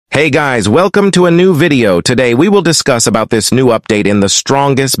Hey guys, welcome to a new video. Today we will discuss about this new update in the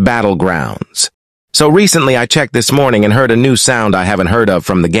strongest Battlegrounds. So recently I checked this morning and heard a new sound I haven't heard of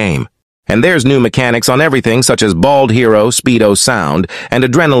from the game. And there's new mechanics on everything such as Bald Hero, Speedo Sound, and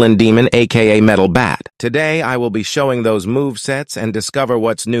Adrenaline Demon aka Metal Bat. Today I will be showing those movesets and discover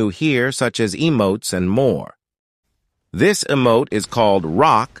what's new here such as emotes and more. This emote is called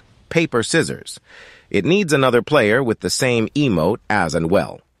Rock, Paper, Scissors. It needs another player with the same emote as and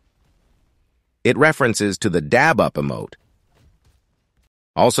well. It references to the dab up emote.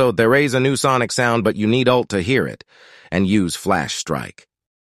 Also, there is a new sonic sound, but you need ult to hear it, and use Flash Strike.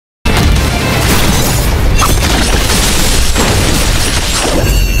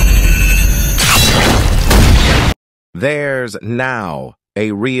 There's now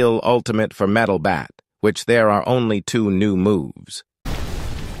a real ultimate for Metal Bat, which there are only 2 new moves.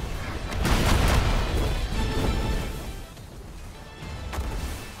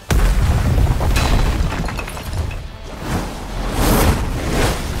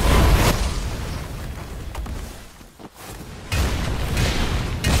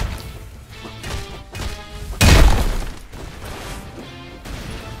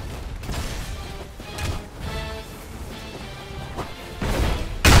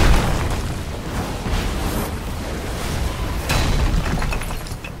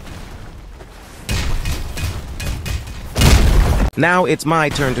 Now it's my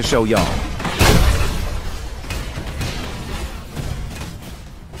turn to show y'all.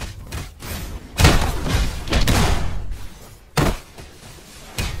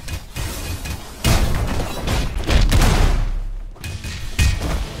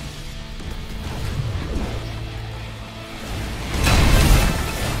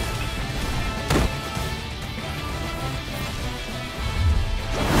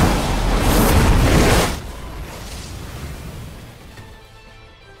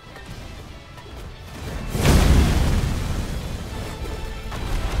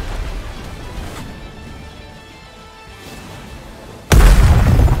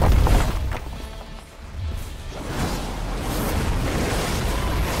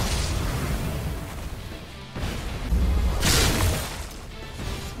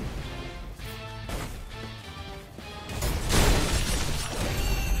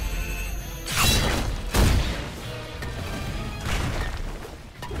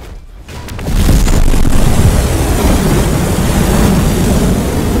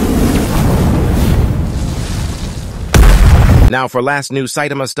 Now for last new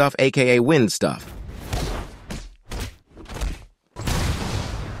Saitama stuff, aka Wind stuff.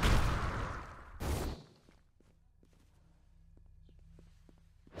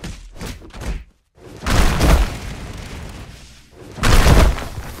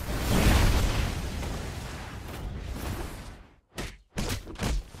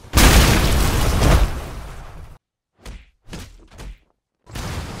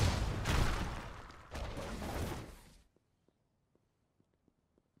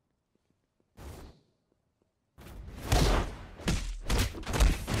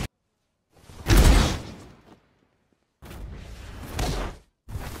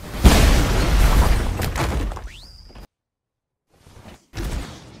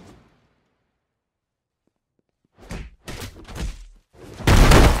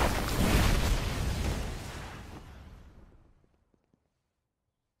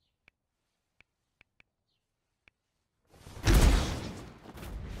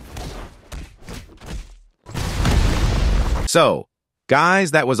 So,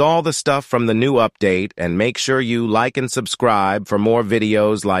 guys, that was all the stuff from the new update, and make sure you like and subscribe for more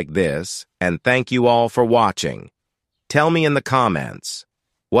videos like this, and thank you all for watching. Tell me in the comments,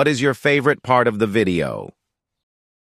 what is your favorite part of the video?